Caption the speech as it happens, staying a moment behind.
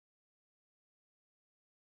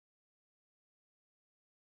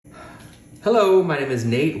Hello, my name is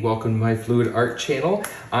Nate. Welcome to my Fluid Art channel.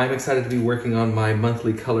 I'm excited to be working on my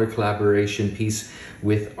monthly color collaboration piece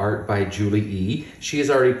with art by Julie E. She has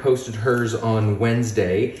already posted hers on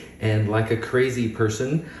Wednesday, and like a crazy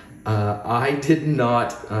person, I did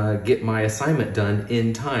not get my assignment done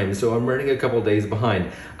in time, so I'm running a couple days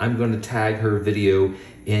behind. I'm going to tag her video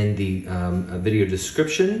in the video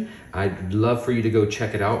description. I'd love for you to go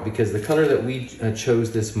check it out because the color that we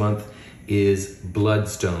chose this month is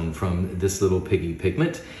Bloodstone from this little Piggy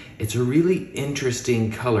pigment. It's a really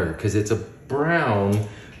interesting color because it's a brown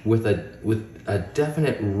with a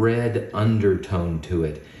definite red undertone to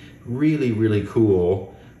it. Really, really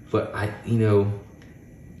cool, but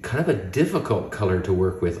kind of a difficult color to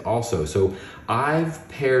work with also. So I've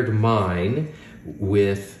paired mine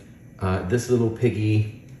with this little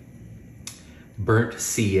Piggy Burnt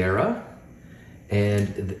Sierra,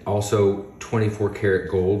 and also 24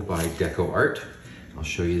 karat gold by Deco Art. I'll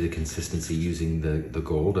show you the consistency using the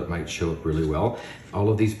gold. It might show up really well. All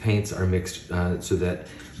of these paints are mixed so that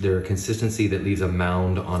they're a consistency that leaves a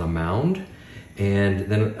mound on a mound.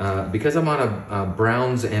 And then because I'm on a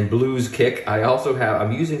browns and blues kick,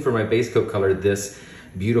 I'm using for my base coat color this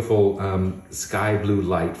beautiful sky blue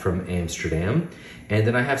light from Amsterdam. And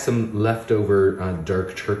then I have some leftover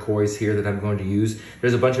dark turquoise here that I'm going to use.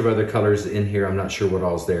 There's a bunch of other colors in here. I'm not sure what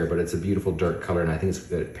all's there, but it's a beautiful dark color and I think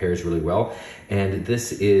it pairs really well. And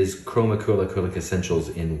this is Chroma Cool Acrylic Essentials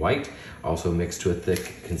in white, also mixed to a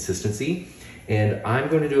thick consistency. And I'm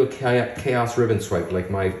going to do a chaos ribbon swipe like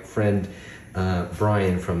my friend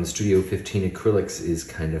Brian from Studio 15 Acrylics is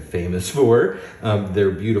kind of famous for.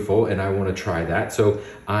 They're beautiful and I want to try that. So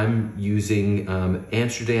I'm using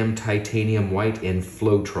Amsterdam Titanium White and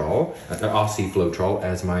Floetrol, Aussie Floetrol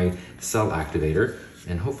as my cell activator.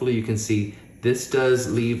 And hopefully you can see this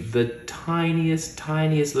does leave the tiniest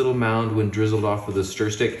little mound when drizzled off with a stir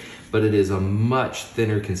stick, but it is a much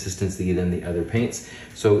thinner consistency than the other paints.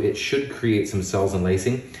 So it should create some cells and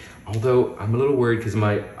lacing. Although I'm a little worried because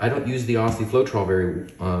I don't use the Aussie Floetrol very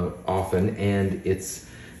often and it's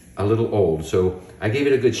a little old. So I gave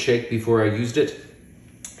it a good shake before I used it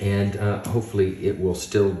and hopefully it will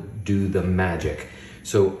still do the magic.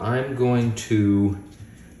 So I'm going to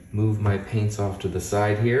move my paints off to the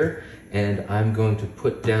side here and I'm going to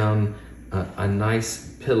put down a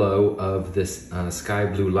nice pillow of this sky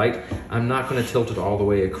blue light. I'm not going to tilt it all the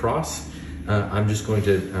way across. I'm just going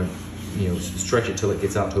to stretch it till it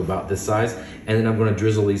gets out to about this size. And then I'm going to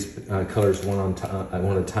drizzle these colors one at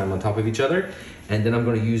a time on top of each other. And then I'm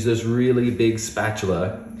going to use this really big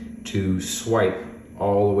spatula to swipe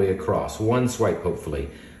all the way across. One swipe, hopefully.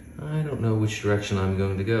 I don't know which direction I'm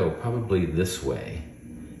going to go. Probably this way.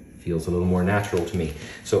 Feels a little more natural to me.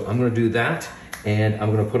 So I'm going to do that, and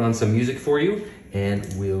I'm going to put on some music for you, and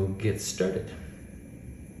we'll get started.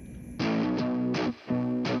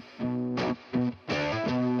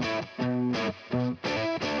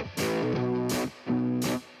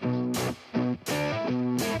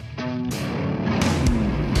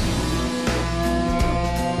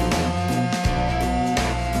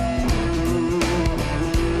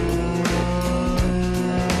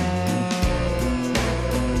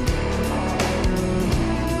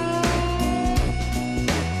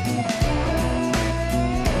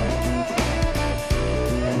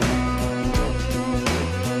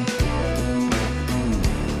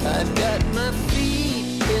 I've got my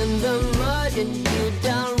feet in the mud and you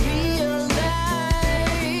don't realize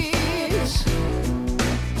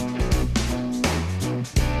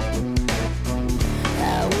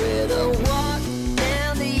how with a walk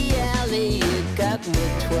down the alley you got me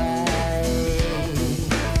twice.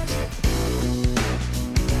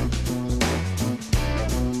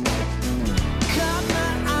 Caught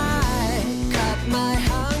my eye, caught my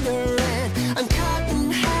hunger, and I'm caught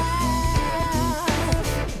in half.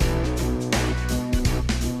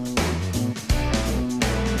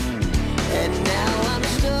 And now I'm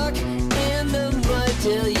stuck in the mud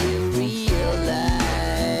till you realize.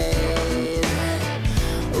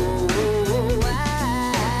 Oh, I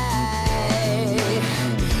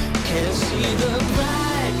can see the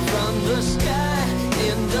bright from the sky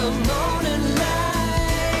in the morning light.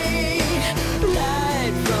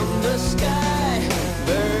 Light from the sky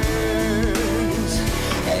burns,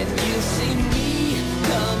 and you see me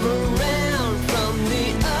come around from the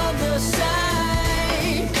other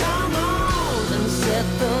side. Come on and set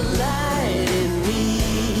the light in me,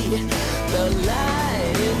 the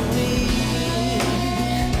light in me.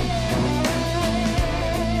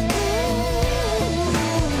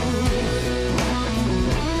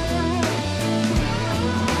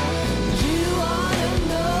 You ought to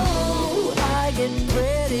know I get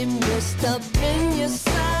pretty messed up in your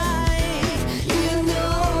sight.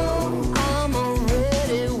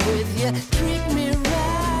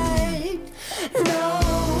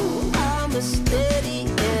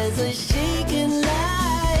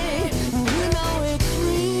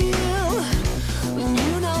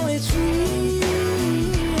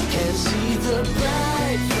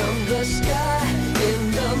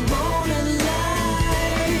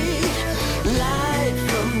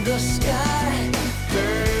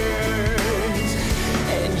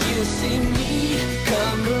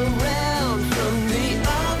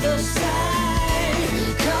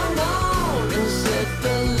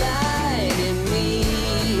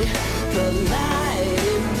 light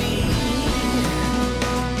in me.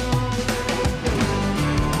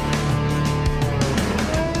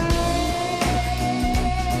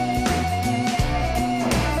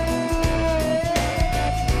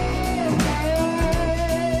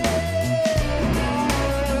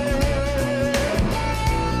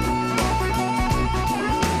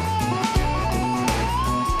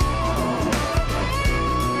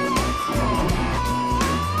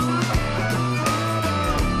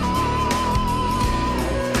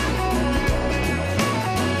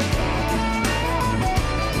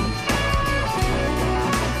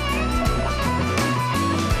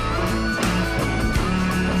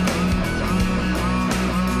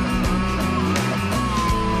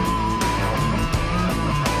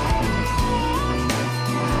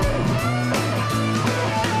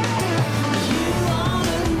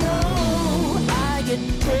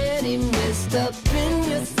 Up in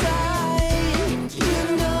your sight,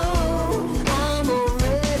 you know I'm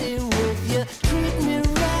already with you. Treat me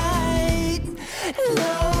right.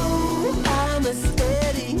 No, I'm as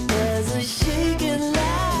steady as a shaking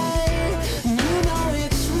light. You know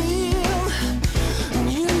it's real.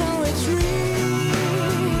 You know it's real.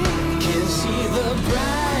 Can see the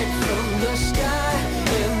bright from the sky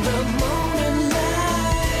in the morning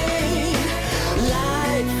light.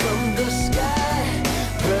 Light from the sky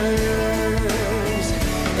burns.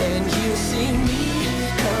 See me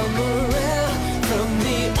come around from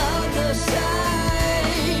the other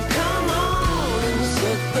side. Come on and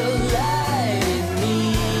set the light in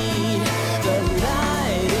me, the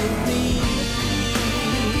light in me.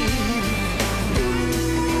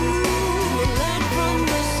 Ooh, light from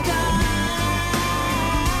the sky.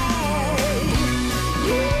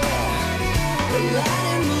 Yeah, the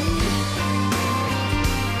light in me.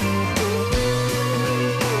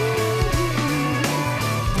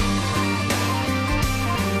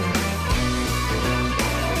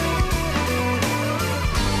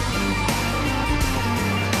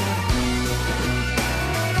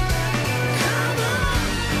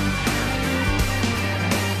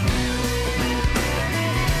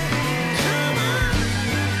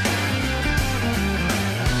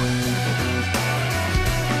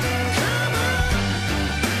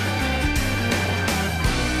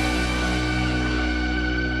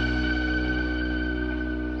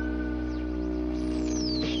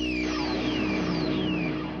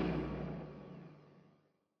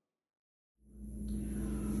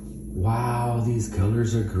 Wow, these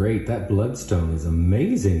colors are great. That Bloodstone is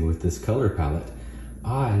amazing with this color palette.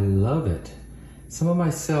 I love it. Some of my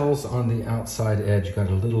cells on the outside edge got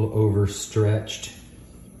a little overstretched,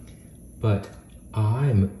 but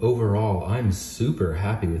overall, I'm super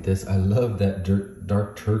happy with this. I love that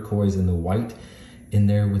dark turquoise and the white in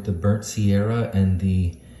there with the burnt Sierra and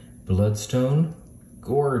the Bloodstone.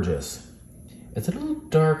 Gorgeous. It's a little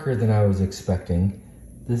darker than I was expecting.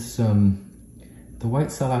 This, the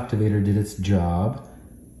white cell activator did its job,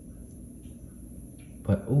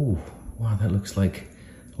 but oh, wow, that looks like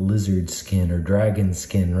lizard skin or dragon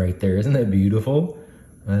skin right there. Isn't that beautiful?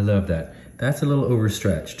 I love that. That's a little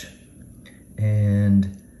overstretched.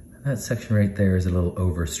 And that section right there is a little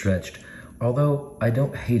overstretched, although I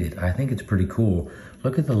don't hate it. I think it's pretty cool.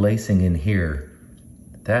 Look at the lacing in here.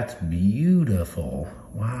 That's beautiful.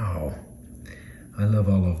 Wow. I love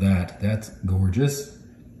all of that. That's gorgeous.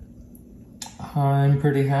 I'm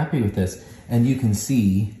pretty happy with this. And you can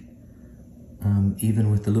see,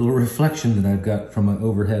 even with the little reflection that I've got from my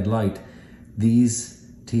overhead light, these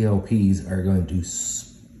TLPs are going to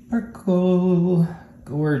sparkle.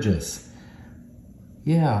 Gorgeous.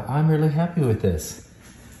 Yeah, I'm really happy with this.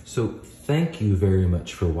 So thank you very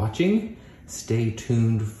much for watching. Stay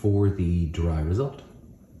tuned for the dry result.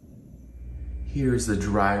 Here's the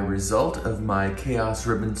dry result of my Chaos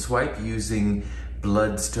Ribbon Swipe using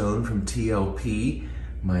Bloodstone from TLP,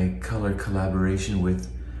 my color collaboration with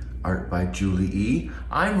art by Julie E.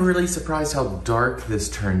 I'm really surprised how dark this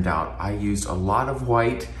turned out. I used a lot of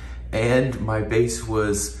white and my base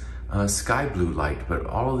was sky blue light, but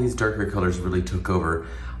all of these darker colors really took over.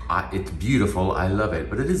 It's beautiful, I love it,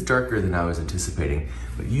 but it is darker than I was anticipating.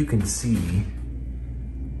 But you can see,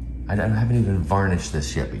 I haven't even varnished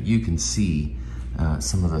this yet, but you can see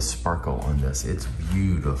some of the sparkle on this. It's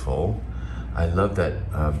beautiful. I love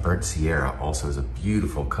that burnt Sierra also is a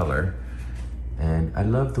beautiful color. And I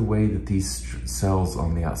love the way that these cells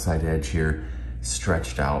on the outside edge here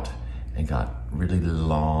stretched out and got really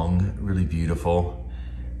long, really beautiful.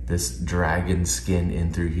 This dragon skin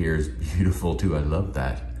in through here is beautiful too. I love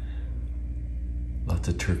that. Lots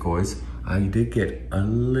of turquoise. I did get a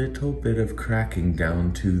little bit of cracking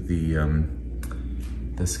down to the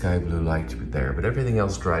the sky blue light there, but everything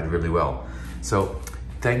else dried really well. So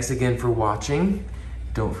thanks again for watching.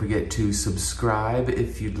 Don't forget to subscribe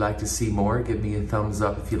if you'd like to see more. Give me a thumbs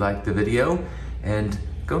up if you liked the video, and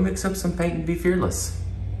go mix up some paint and be fearless.